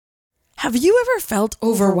Have you ever felt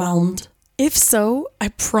overwhelmed? If so, I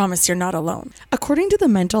promise you're not alone. According to the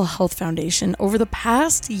Mental Health Foundation, over the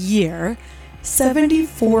past year,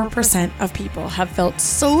 74% of people have felt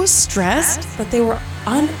so stressed that they were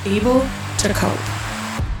unable to cope.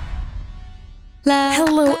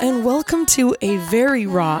 Hello and welcome to a very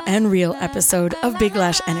raw and real episode of Big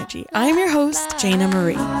Lash Energy. I'm your host, Jayna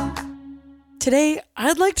Marie. Today,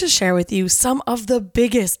 I'd like to share with you some of the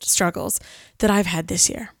biggest struggles that I've had this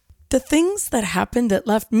year. The things that happened that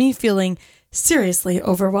left me feeling seriously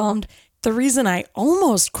overwhelmed, the reason I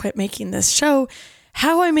almost quit making this show,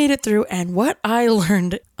 how I made it through, and what I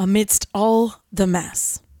learned amidst all the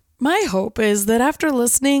mess. My hope is that after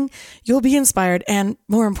listening, you'll be inspired and,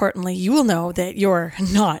 more importantly, you will know that you're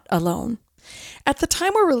not alone. At the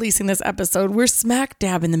time we're releasing this episode, we're smack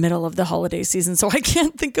dab in the middle of the holiday season, so I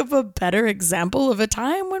can't think of a better example of a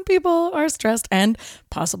time when people are stressed and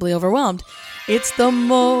possibly overwhelmed. It's the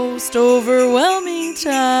most overwhelming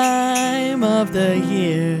time of the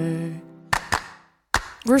year.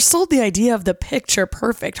 We're sold the idea of the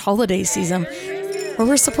picture-perfect holiday season, where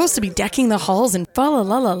we're supposed to be decking the halls and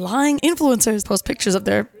fa-la-la-la-lying. Influencers post pictures of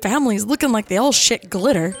their families looking like they all shit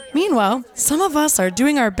glitter. Meanwhile, some of us are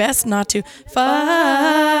doing our best not to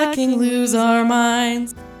fucking lose our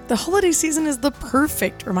minds. The holiday season is the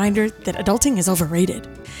perfect reminder that adulting is overrated.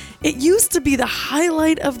 It used to be the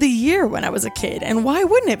highlight of the year when I was a kid, and why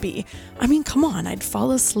wouldn't it be? I mean, come on, I'd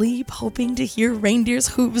fall asleep hoping to hear reindeer's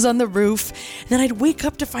hooves on the roof, and then I'd wake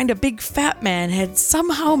up to find a big fat man had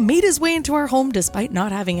somehow made his way into our home despite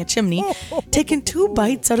not having a chimney, taken 2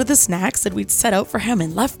 bites out of the snacks that we'd set out for him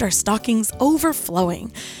and left our stockings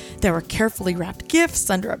overflowing. There were carefully wrapped gifts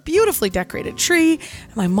under a beautifully decorated tree,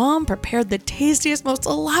 and my mom prepared the tastiest, most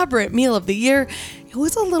elaborate meal of the year. It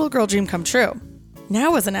was a little girl dream come true.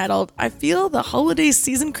 Now as an adult, I feel the holiday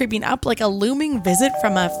season creeping up like a looming visit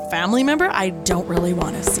from a family member I don't really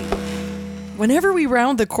want to see. Whenever we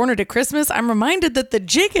round the corner to Christmas, I'm reminded that the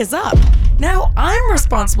jig is up. Now I'm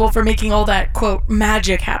responsible for making all that, quote,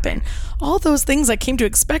 magic happen. All those things I came to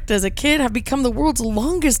expect as a kid have become the world's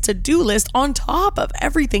longest to-do list on top of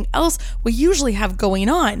everything else we usually have going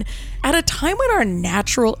on. At a time when our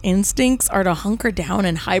natural instincts are to hunker down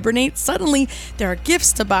and hibernate, suddenly there are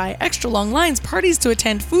gifts to buy, extra long lines, parties to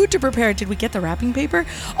attend, food to prepare. Did we get the wrapping paper?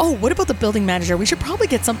 Oh, what about the building manager? We should probably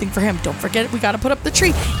get something for him. Don't forget, we gotta put up the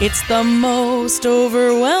tree. It's the most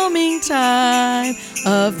overwhelming time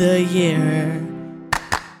of the year.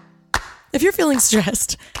 If you're feeling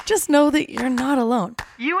stressed, just know that you're not alone.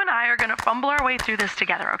 You and I are going to fumble our way through this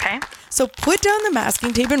together, okay? So put down the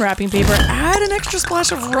masking tape and wrapping paper, add an extra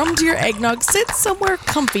splash of rum to your eggnog, sit somewhere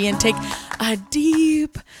comfy, and take a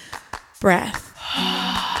deep breath.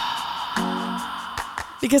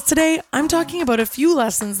 Because today, I'm talking about a few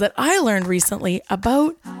lessons that I learned recently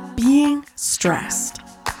about being stressed.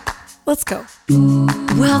 Let's go.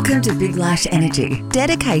 Welcome to Big Lash Energy,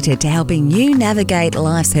 dedicated to helping you navigate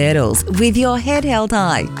life's hurdles with your head held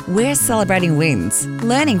high. We're celebrating wins,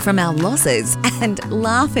 learning from our losses, and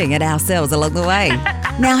laughing at ourselves along the way.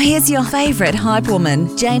 Now here's your favourite hype woman,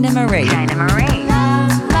 Jayna Marie.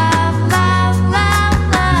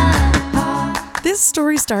 This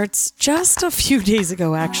story starts just a few days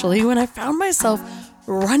ago, actually, when I found myself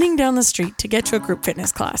running down the street to get to a group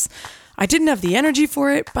fitness class. I didn't have the energy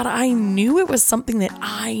for it, but I knew it was something that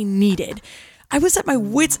I needed. I was at my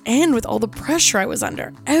wit's end with all the pressure I was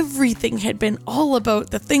under. Everything had been all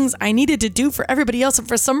about the things I needed to do for everybody else, and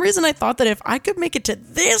for some reason I thought that if I could make it to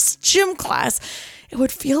this gym class, it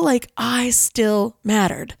would feel like I still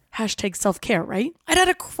mattered. Hashtag self-care, right? I'd had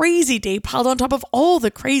a crazy day piled on top of all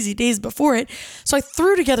the crazy days before it, so I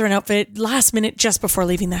threw together an outfit last minute just before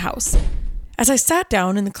leaving the house. As I sat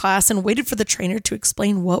down in the class and waited for the trainer to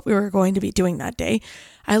explain what we were going to be doing that day,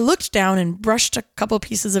 I looked down and brushed a couple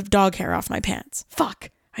pieces of dog hair off my pants.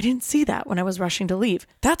 Fuck, I didn't see that when I was rushing to leave.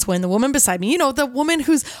 That's when the woman beside me, the woman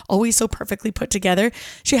who's always so perfectly put together,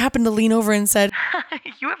 she happened to lean over and said,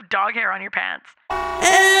 "You have dog hair on your pants."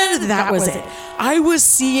 And that was it. I was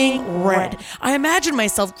seeing red. I imagined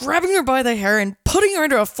myself grabbing her by the hair and putting her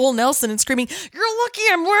into a full Nelson and screaming, "You're lucky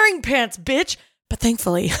I'm wearing pants, bitch!" But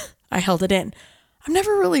thankfully, I held it in. I'm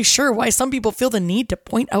never really sure why some people feel the need to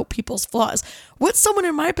point out people's flaws. What's someone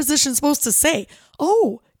in my position supposed to say?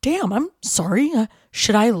 "Oh, damn, I'm sorry.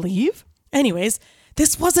 Should I leave?" Anyways,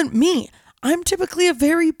 this wasn't me. I'm typically a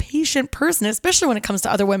very patient person, especially when it comes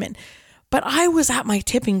to other women. But I was at my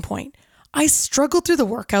tipping point. I struggled through the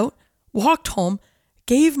workout, walked home,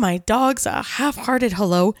 gave my dogs a half-hearted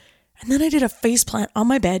hello, and then I did a faceplant on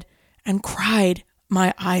my bed and cried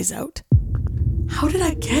my eyes out. How did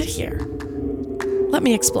I get here? Let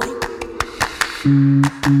me explain.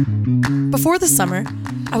 Before the summer,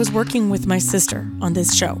 I was working with my sister on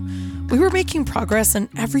this show. We were making progress and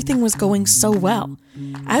everything was going so well.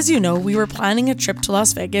 As you know, we were planning a trip to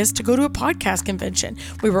Las Vegas to go to a podcast convention.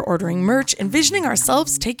 We were ordering merch, envisioning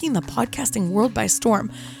ourselves taking the podcasting world by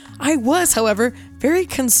storm. I was, however, very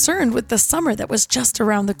concerned with the summer that was just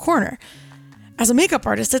around the corner. As a makeup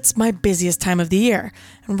artist, it's my busiest time of the year,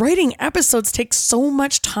 and writing episodes takes so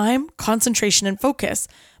much time, concentration, and focus.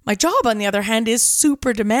 My job, on the other hand, is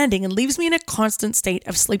super demanding and leaves me in a constant state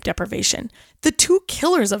of sleep deprivation. The two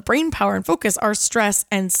killers of brain power and focus are stress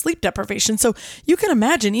and sleep deprivation, so you can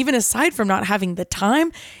imagine, even aside from not having the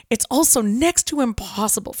time, it's also next to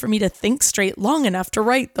impossible for me to think straight long enough to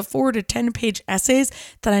write the 4 to 10 page essays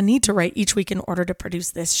that I need to write each week in order to produce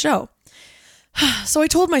this show. So I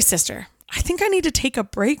told my sister, I think I need to take a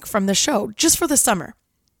break from the show just for the summer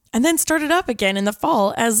and then start it up again in the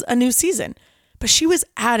fall as a new season. But she was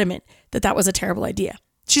adamant that that was a terrible idea.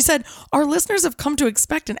 She said, our listeners have come to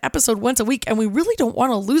expect an episode once a week and we really don't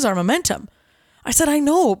want to lose our momentum. I said, I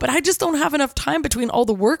know, but I just don't have enough time between all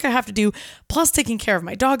the work I have to do, plus taking care of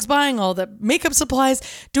my dogs, buying all the makeup supplies,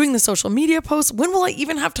 doing the social media posts. When will I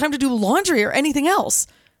even have time to do laundry or anything else?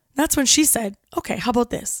 That's when she said, okay, how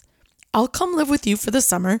about this? I'll come live with you for the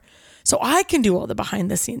summer so I can do all the behind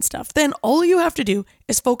the scenes stuff. Then all you have to do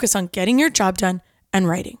is focus on getting your job done and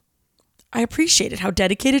writing. I appreciated how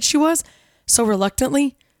dedicated she was, so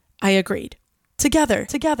reluctantly, I agreed. Together,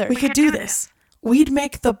 we could do this. We'd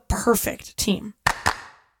make the perfect team.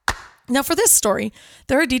 Now for this story,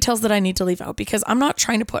 there are details that I need to leave out because I'm not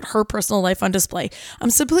trying to put her personal life on display.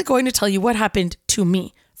 I'm simply going to tell you what happened to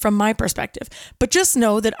me from my perspective. But just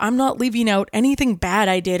know that I'm not leaving out anything bad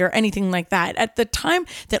I did or anything like that. At the time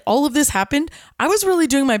that all of this happened, I was really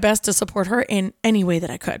doing my best to support her in any way that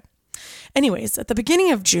I could. Anyways, at the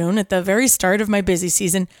beginning of June, at the very start of my busy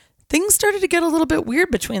season, things started to get a little bit weird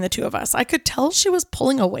between the two of us. I could tell she was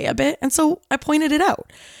pulling away a bit, and so I pointed it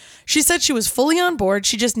out. She said she was fully on board,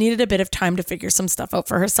 she just needed a bit of time to figure some stuff out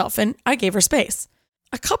for herself, and I gave her space.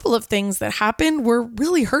 A couple of things that happened were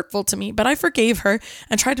really hurtful to me, but I forgave her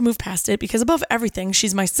and tried to move past it because above everything,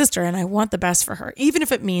 she's my sister and I want the best for her, even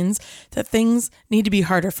if it means that things need to be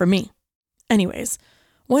harder for me. Anyways,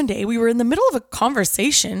 one day we were in the middle of a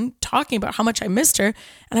conversation talking about how much I missed her,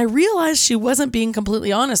 and I realized she wasn't being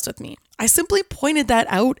completely honest with me. I simply pointed that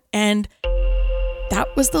out, and that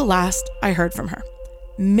was the last I heard from her.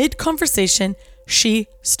 Mid-conversation, she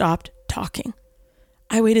stopped talking.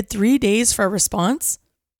 I waited 3 days for a response.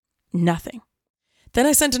 Nothing. Then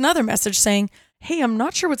I sent another message saying, hey, I'm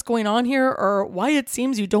not sure what's going on here or why it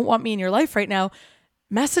seems you don't want me in your life right now.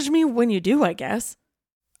 Message me when you do, I guess.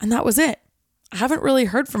 And that was it. I haven't really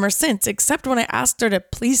heard from her since, except when I asked her to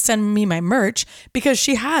please send me my merch because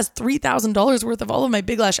she has $3,000 worth of all of my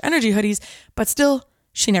Big Lash Energy hoodies, but still,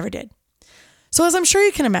 she never did. So as I'm sure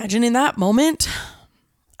you can imagine, in that moment,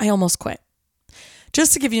 I almost quit.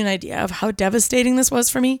 Just to give you an idea of how devastating this was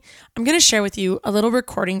for me, I'm going to share with you a little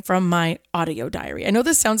recording from my audio diary. I know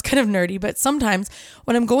this sounds kind of nerdy, but sometimes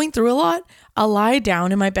when I'm going through a lot, I'll lie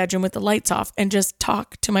down in my bedroom with the lights off and just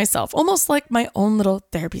talk to myself, almost like my own little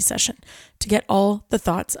therapy session, to get all the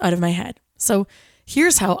thoughts out of my head. So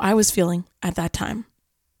here's how I was feeling at that time.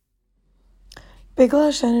 Big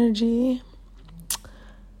Lash Energy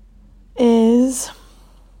is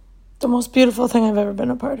the most beautiful thing I've ever been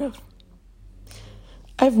a part of.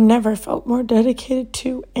 I've never felt more dedicated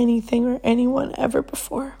to anything or anyone ever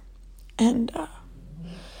before. And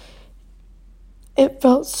it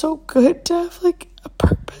felt so good to have a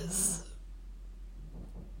purpose.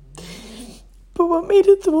 But what made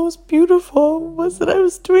it the most beautiful was that I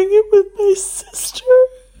was doing it with my sister.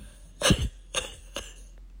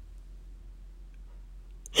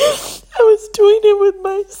 I was doing it with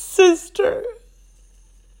my sister.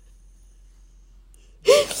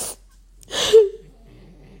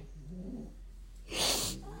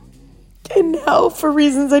 And now, for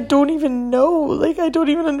reasons I don't even know, I don't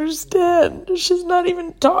even understand, she's not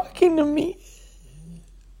even talking to me.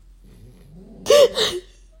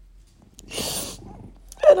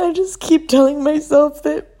 And I just keep telling myself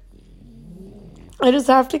that I just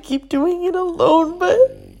have to keep doing it alone, but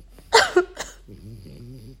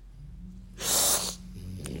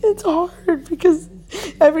it's hard because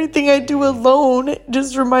everything I do alone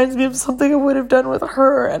just reminds me of something I would have done with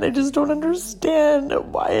her, and I just don't understand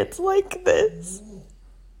why it's like this.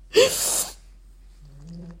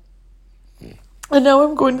 And now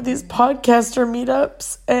I'm going to these podcaster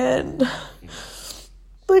meetups, and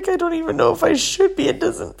I don't even know if I should be. It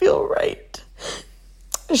doesn't feel right.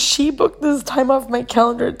 She booked this time off my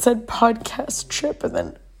calendar. It said podcast trip, and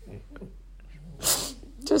then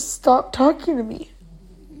just stop talking to me.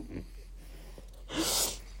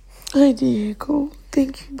 Hi, Diego.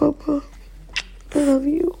 Thank you, Papa. I love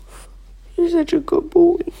you. You're such a good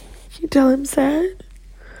boy. Can you tell I'm sad?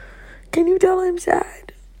 Can you tell I'm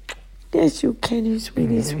sad? Yes, you can, you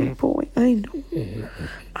sweetie, sweet boy.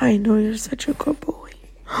 I know you're such a good boy.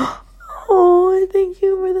 Oh, thank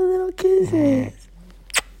you for the little kisses.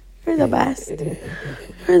 You're the best.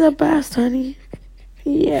 You're the best, honey.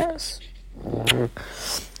 Yes.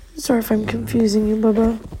 Sorry if I'm confusing you,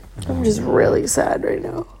 Bubba. I'm just really sad right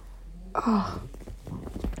now. Oh.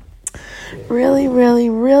 Really, really,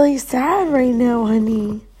 really sad right now,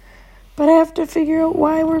 honey. But I have to figure out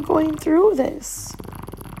why we're going through this.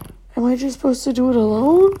 Am I just supposed to do it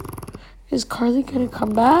alone? Is Carly gonna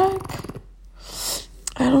come back?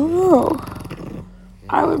 I don't know.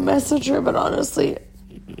 I would message her, but honestly,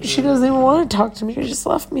 she doesn't even want to talk to me. She just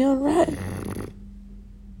left me on red.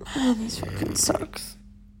 Man, this fucking sucks.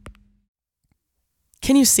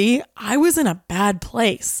 Can you see? I was in a bad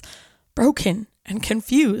place. Broken and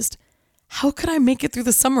confused. How could I make it through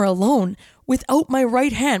the summer alone without my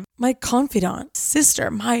right hand, my confidant, sister,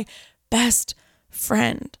 my best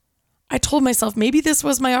friend? I told myself maybe this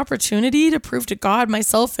was my opportunity to prove to God,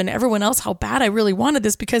 myself, and everyone else how bad I really wanted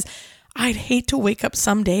this, because I'd hate to wake up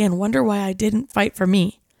someday and wonder why I didn't fight for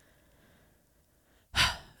me.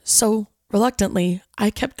 So, reluctantly, I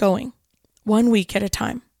kept going, 1 week at a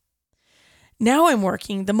time. Now I'm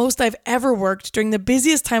working the most I've ever worked during the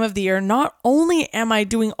busiest time of the year. Not only am I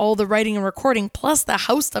doing all the writing and recording, plus the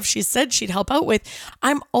house stuff she said she'd help out with,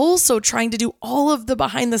 I'm also trying to do all of the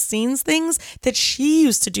behind the scenes things that she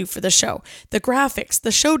used to do for the show. The graphics,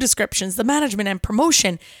 the show descriptions, the management and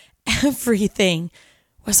promotion, everything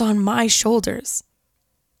was on my shoulders.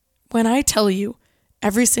 When I tell you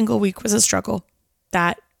every single week was a struggle,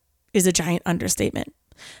 that is a giant understatement.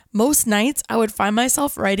 Most nights, I would find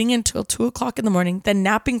myself writing until 2 o'clock in the morning, then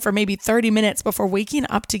napping for maybe 30 minutes before waking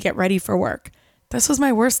up to get ready for work. This was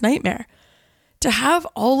my worst nightmare. To have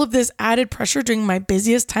all of this added pressure during my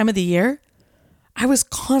busiest time of the year, I was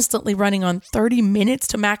constantly running on 30 minutes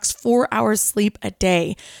to max 4 hours sleep a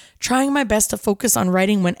day, trying my best to focus on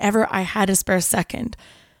writing whenever I had a spare second.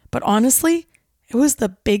 But honestly, it was the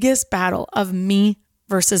biggest battle of me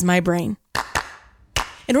versus my brain.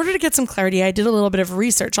 In order to get some clarity, I did a little bit of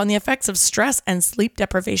research on the effects of stress and sleep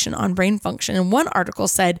deprivation on brain function. And one article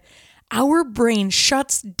said, our brain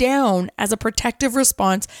shuts down as a protective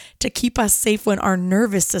response to keep us safe when our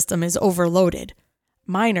nervous system is overloaded.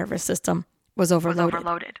 My nervous system was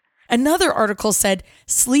overloaded. Another article said,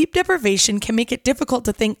 sleep deprivation can make it difficult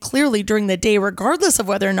to think clearly during the day, regardless of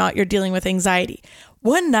whether or not you're dealing with anxiety.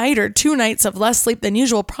 1 night or 2 nights of less sleep than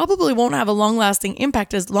usual probably won't have a long-lasting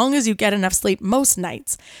impact as long as you get enough sleep most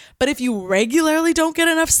nights. But if you regularly don't get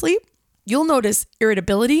enough sleep, you'll notice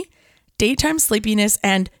irritability, daytime sleepiness,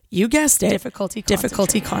 and, you guessed it, difficulty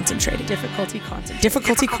concentrating. Difficulty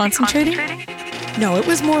concentrating? No, it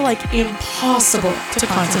was more like impossible to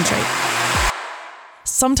concentrate.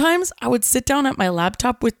 Sometimes I would sit down at my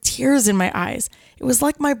laptop with tears in my eyes. It was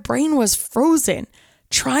like my brain was frozen,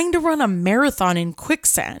 trying to run a marathon in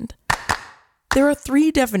quicksand. There are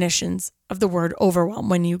 3 definitions of the word overwhelm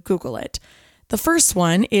when you Google it. The first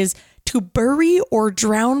one is to bury or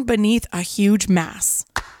drown beneath a huge mass.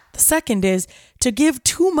 The second is to give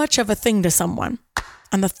too much of a thing to someone.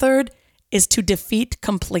 And the third is to defeat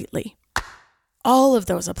completely. All of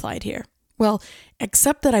those applied here. Well,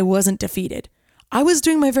 except that I wasn't defeated. I was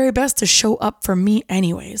doing my very best to show up for me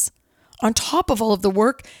anyways. On top of all of the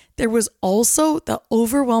work, there was also the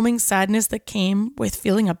overwhelming sadness that came with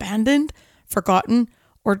feeling abandoned, forgotten,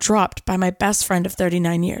 or dropped by my best friend of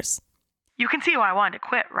 39 years. You can see why I wanted to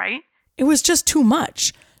quit, right? It was just too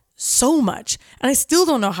much. So much. And I still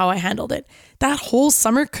don't know how I handled it. That whole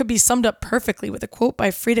summer could be summed up perfectly with a quote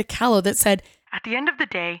by Frida Kahlo that said, "At the end of the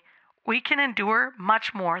day, we can endure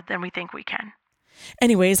much more than we think we can."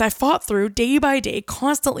 Anyways, I fought through day by day,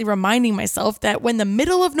 constantly reminding myself that when the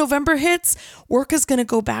middle of November hits, work is going to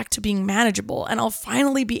go back to being manageable and I'll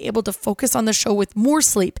finally be able to focus on the show with more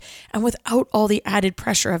sleep and without all the added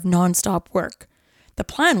pressure of nonstop work. The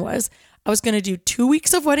plan was I was going to do 2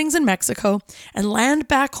 weeks of weddings in Mexico and land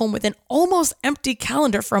back home with an almost empty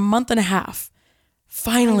calendar for a month and a half.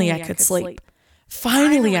 Finally, I could sleep.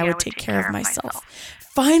 Finally, I would take care of myself.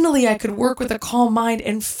 Finally, I could work with a calm mind,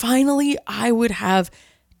 and finally, I would have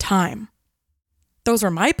time. Those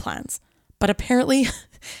were my plans, but apparently,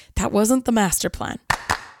 that wasn't the master plan.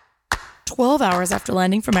 12 hours after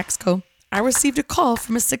landing from Mexico, I received a call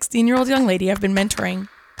from a 16-year-old young lady I've been mentoring.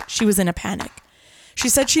 She was in a panic. She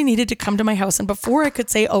said she needed to come to my house, and before I could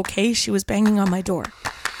say okay, she was banging on my door.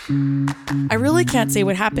 I really can't say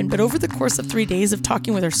what happened, but over the course of 3 days of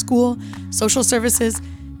talking with her school, social services,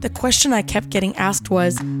 the question I kept getting asked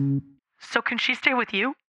was, "So can she stay with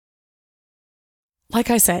you?" Like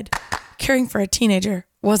I said, caring for a teenager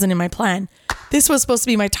wasn't in my plan. This was supposed to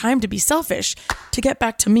be my time to be selfish, to get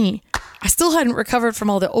back to me. I still hadn't recovered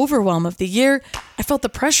from all the overwhelm of the year. I felt the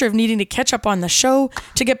pressure of needing to catch up on the show,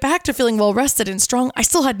 to get back to feeling well rested and strong. I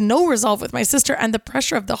still had no resolve with my sister and the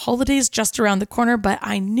pressure of the holidays just around the corner, but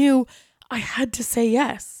I knew I had to say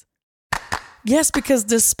yes. Yes, because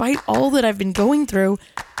despite all that I've been going through,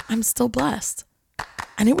 I'm still blessed.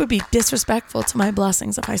 And it would be disrespectful to my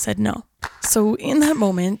blessings if I said no. So in that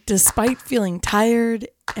moment, despite feeling tired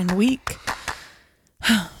and weak,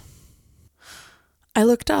 I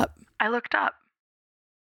looked up.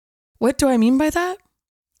 What do I mean by that?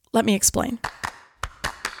 Let me explain.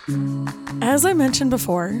 As I mentioned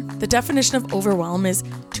before, the definition of overwhelm is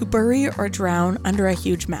to bury or drown under a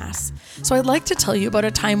huge mass. So I'd like to tell you about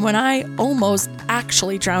a time when I almost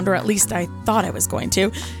actually drowned, or at least I thought I was going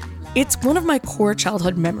to. It's one of my core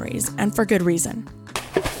childhood memories, and for good reason.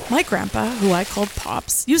 My grandpa, who I called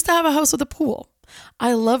Pops, used to have a house with a pool.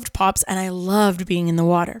 I loved Pops and I loved being in the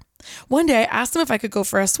water. One day I asked him if I could go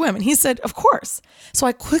for a swim and he said, of course. So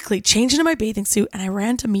I quickly changed into my bathing suit and I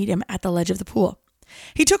ran to meet him at the ledge of the pool.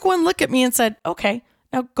 He took one look at me and said, okay,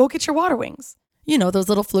 now go get your water wings. You know, those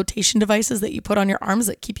little flotation devices that you put on your arms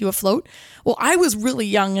that keep you afloat. Well, I was really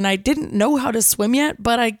young and I didn't know how to swim yet,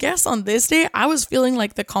 but I guess on this day I was feeling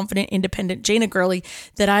like the confident, independent Jayna girly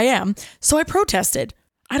that I am. So I protested.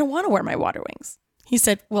 I don't want to wear my water wings. He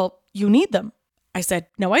said, well, you need them. I said,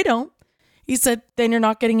 no, I don't. He said, then you're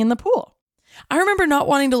not getting in the pool. I remember not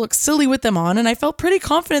wanting to look silly with them on, and I felt pretty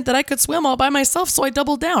confident that I could swim all by myself, so I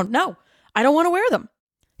doubled down. No, I don't want to wear them.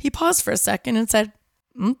 He paused for a second and said,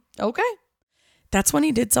 okay. That's when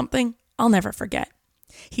he did something I'll never forget.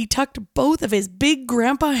 He tucked both of his big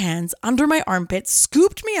grandpa hands under my armpits,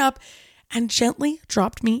 scooped me up, and gently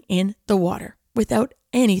dropped me in the water without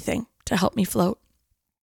anything to help me float.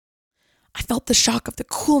 I felt the shock of the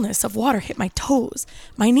coolness of water hit my toes,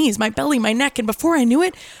 my knees, my belly, my neck, and before I knew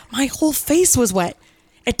it, my whole face was wet.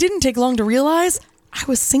 It didn't take long to realize I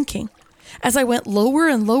was sinking. As I went lower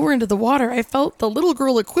and lower into the water, I felt the little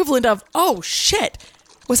girl equivalent of, oh shit,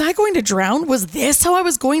 was I going to drown? Was this how I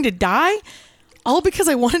was going to die? All because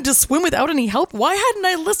I wanted to swim without any help? Why hadn't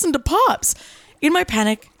I listened to Pops? In my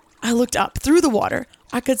panic, I looked up through the water.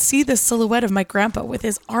 I could see the silhouette of my grandpa with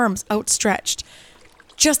his arms outstretched.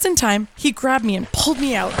 Just in time, he grabbed me and pulled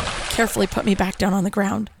me out, carefully put me back down on the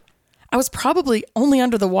ground. I was probably only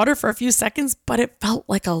under the water for a few seconds, but it felt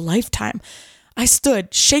like a lifetime. I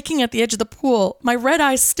stood, shaking at the edge of the pool, my red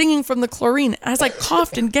eyes stinging from the chlorine. As I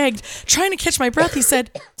coughed and gagged, trying to catch my breath, he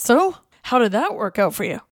said, so, how did that work out for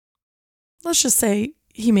you? Let's just say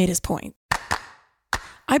he made his point.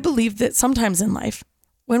 I believe that sometimes in life,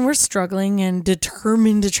 when we're struggling and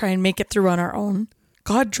determined to try and make it through on our own,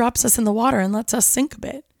 God drops us in the water and lets us sink a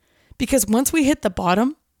bit. Because once we hit the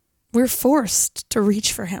bottom, we're forced to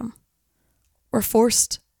reach for him. We're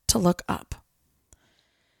forced to look up.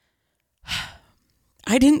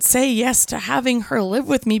 I didn't say yes to having her live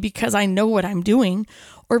with me because I know what I'm doing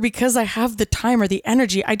or because I have the time or the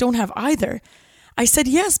energy. I don't have either. I said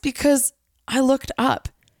yes because I looked up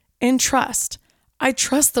in trust. I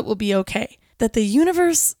trust that we'll be okay, that the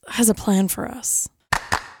universe has a plan for us.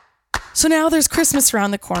 So now there's Christmas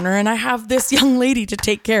around the corner and I have this young lady to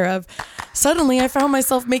take care of. Suddenly I found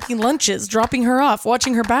myself making lunches, dropping her off,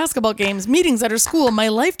 watching her basketball games, meetings at her school. My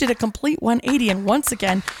life did a complete 180 and once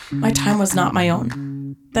again, my time was not my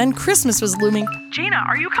own. Then Christmas was looming. Jayna,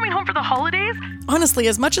 are you coming home for the holidays? Honestly,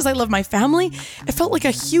 as much as I love my family, it felt like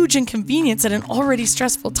a huge inconvenience at an already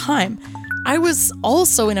stressful time. I was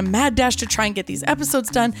also in a mad dash to try and get these episodes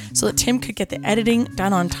done so that Tim could get the editing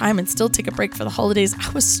done on time and still take a break for the holidays. I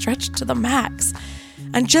was stretched to the max.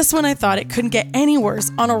 And just when I thought it couldn't get any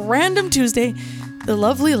worse, on a random Tuesday, the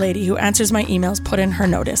lovely lady who answers my emails put in her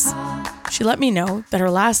notice. She let me know that her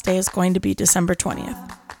last day is going to be December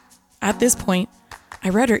 20th. At this point, I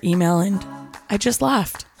read her email and I just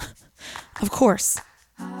laughed. Of course.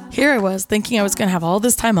 Here I was thinking I was going to have all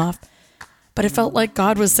this time off, but it felt like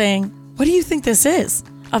God was saying, what do you think this is?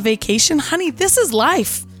 A vacation? Honey, this is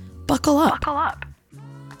life. Buckle up.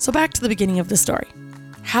 So back to the beginning of the story.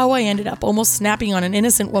 How I ended up almost snapping on an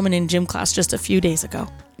innocent woman in gym class just a few days ago.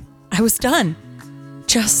 I was done.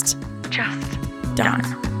 Just done.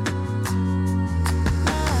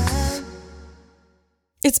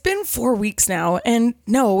 It's been 4 weeks now, and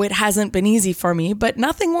no, it hasn't been easy for me, but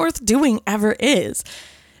nothing worth doing ever is.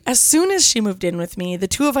 As soon as she moved in with me, the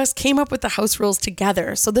two of us came up with the house rules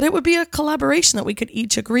together so that it would be a collaboration that we could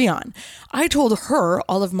each agree on. I told her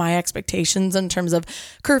all of my expectations in terms of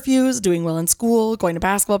curfews, doing well in school, going to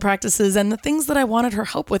basketball practices, and the things that I wanted her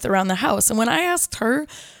help with around the house. And when I asked her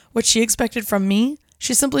what she expected from me,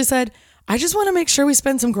 she simply said, I just want to make sure we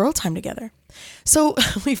spend some girl time together. So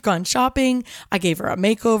we've gone shopping. I gave her a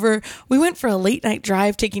makeover. We went for a late night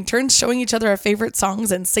drive, taking turns showing each other our favorite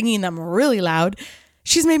songs and singing them really loud.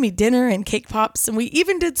 She's made me dinner and cake pops, and we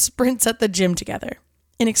even did sprints at the gym together.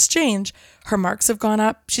 In exchange, her marks have gone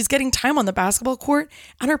up, she's getting time on the basketball court,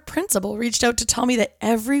 and her principal reached out to tell me that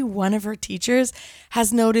every one of her teachers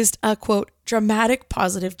has noticed a, quote, dramatic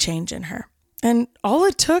positive change in her. And all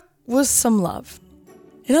it took was some love.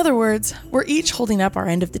 In other words, we're each holding up our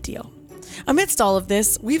end of the deal. Amidst all of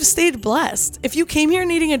this, we've stayed blessed. If you came here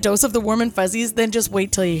needing a dose of the warm and fuzzies, then just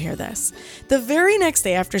wait till you hear this. The very next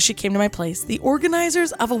day after she came to my place, the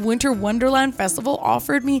organizers of a Winter Wonderland festival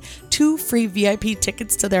offered me 2 free VIP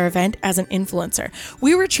tickets to their event as an influencer.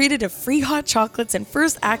 We were treated to free hot chocolates and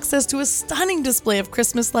first access to a stunning display of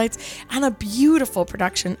Christmas lights and a beautiful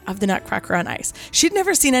production of the Nutcracker on Ice. She'd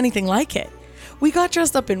never seen anything like it. We got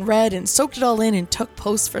dressed up in red and soaked it all in and took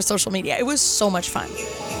posts for social media. It was so much fun.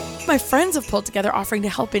 My friends have pulled together offering to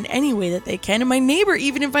help in any way that they can, and my neighbor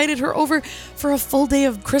even invited her over for a full day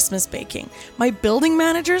of Christmas baking. My building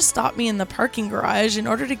manager stopped me in the parking garage in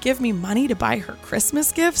order to give me money to buy her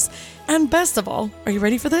Christmas gifts. And best of all, are you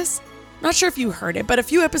ready for this? Not sure if you heard it, but a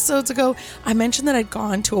few episodes ago, I mentioned that I'd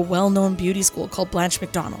gone to a well-known beauty school called Blanche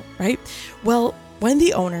McDonald, right? Well, when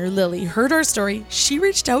the owner, Lily, heard our story, she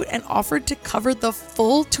reached out and offered to cover the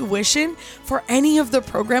full tuition for any of the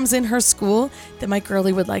programs in her school that my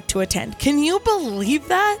girlie would like to attend. Can you believe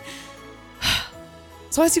that?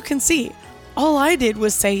 So as you can see, all I did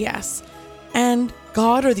was say yes, and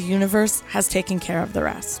God or the universe has taken care of the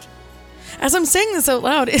rest. As I'm saying this out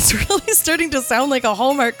loud, it's really starting to sound like a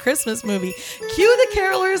Hallmark Christmas movie. Cue the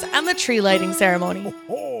carolers and the tree lighting ceremony.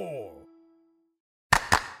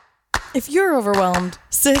 If you're overwhelmed,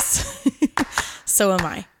 sis, so am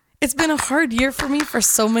I. It's been a hard year for me for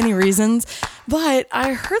so many reasons, but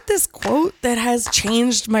I heard this quote that has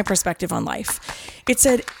changed my perspective on life. It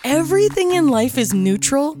said, everything in life is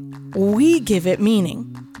neutral, we give it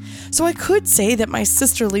meaning. So I could say that my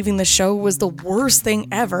sister leaving the show was the worst thing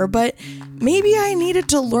ever, but maybe I needed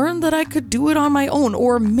to learn that I could do it on my own,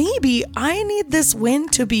 or maybe I need this win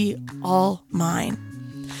to be all mine.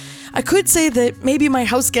 I could say that maybe my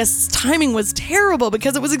house guest's timing was terrible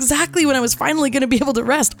because it was exactly when I was finally going to be able to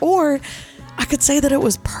rest. Or I could say that it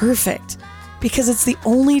was perfect because it's the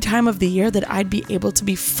only time of the year that I'd be able to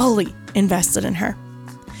be fully invested in her.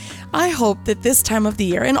 I hope that this time of the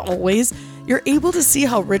year and always, you're able to see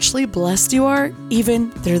how richly blessed you are, even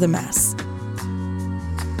through the mess.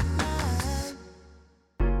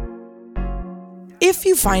 If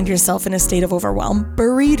you find yourself in a state of overwhelm,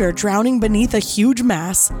 buried or drowning beneath a huge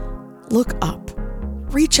mass, look up.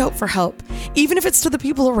 Reach out for help, even if it's to the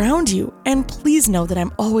people around you. And please know that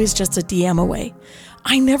I'm always just a DM away.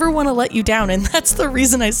 I never want to let you down, and that's the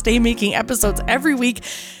reason I stay making episodes every week,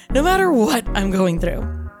 no matter what I'm going through.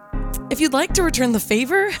 If you'd like to return the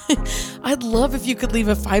favor, I'd love if you could leave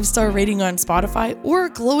a 5-star rating on Spotify or a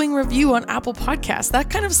glowing review on Apple Podcasts. That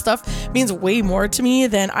kind of stuff means way more to me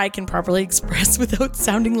than I can properly express without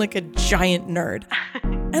sounding like a giant nerd.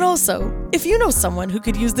 And also, if you know someone who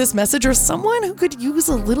could use this message or someone who could use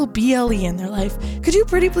a little BLE in their life, could you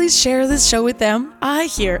pretty please share this show with them? I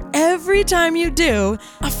hear every time you do,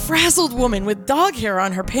 a frazzled woman with dog hair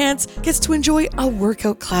on her pants gets to enjoy a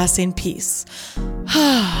workout class in peace.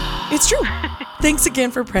 It's true. Thanks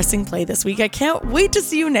again for pressing play this week. I can't wait to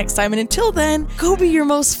see you next time. And until then, go be your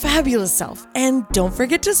most fabulous self. And don't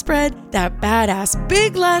forget to spread that badass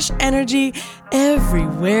Big Lash energy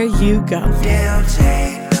everywhere you go. Damn,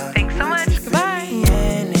 Jayna. Thanks so much. Goodbye.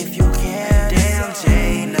 And if you can, damn,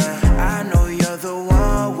 Jayna. I know you're the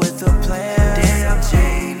one with a plan. Damn,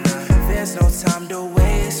 Jayna. There's no time to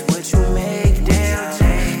waste. What you make, damn,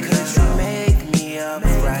 Jayna. Could you make me up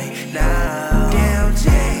right now? Damn,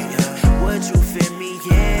 Jayna. Would you fit me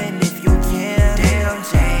in if you can? Damn,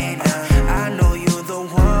 Jayna. I know you're the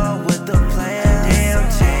one with the plan. Damn,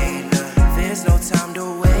 Jayna. There's no time to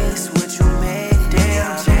waste. What you make,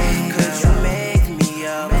 damn, Jayna. Could you make me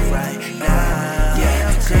up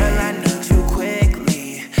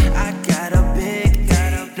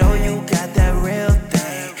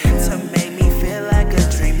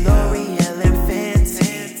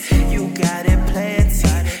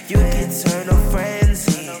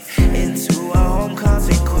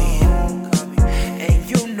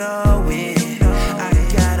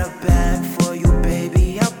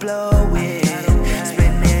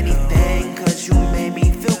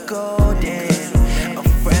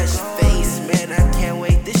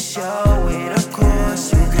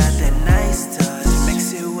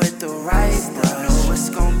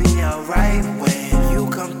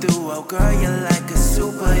girl, you're like a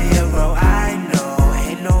superhero. I know,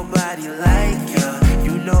 ain't nobody like you.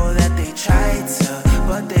 You know that they try to,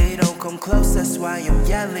 but they don't come close. That's why I'm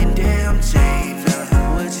yelling, damn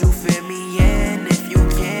Jayna, would you fit me in if you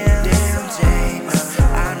can? Damn Jayna,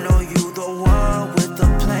 I know you the one with the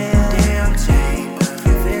plan. Damn Jayna,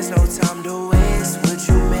 there's no time to waste. Would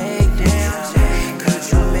you make damn Jayna? Could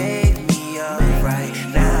you make me up right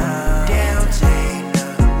now? Damn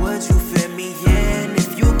Jayna, would you fit me in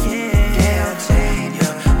if you can? Damn Jayna,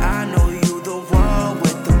 I know you the one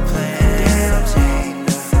with the plan. Damn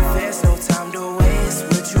Jayna, there's no time to waste.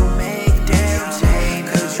 Would you make damn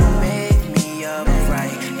Jayna? Could you make me up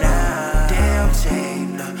right now? Damn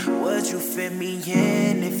Jayna, would you fit me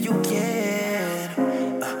in if you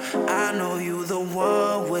can? I know you the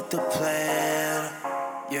one with the plan.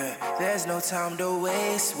 Yeah, there's no time to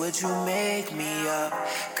waste. Would you make me up?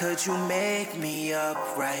 Could you make me up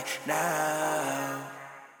right now?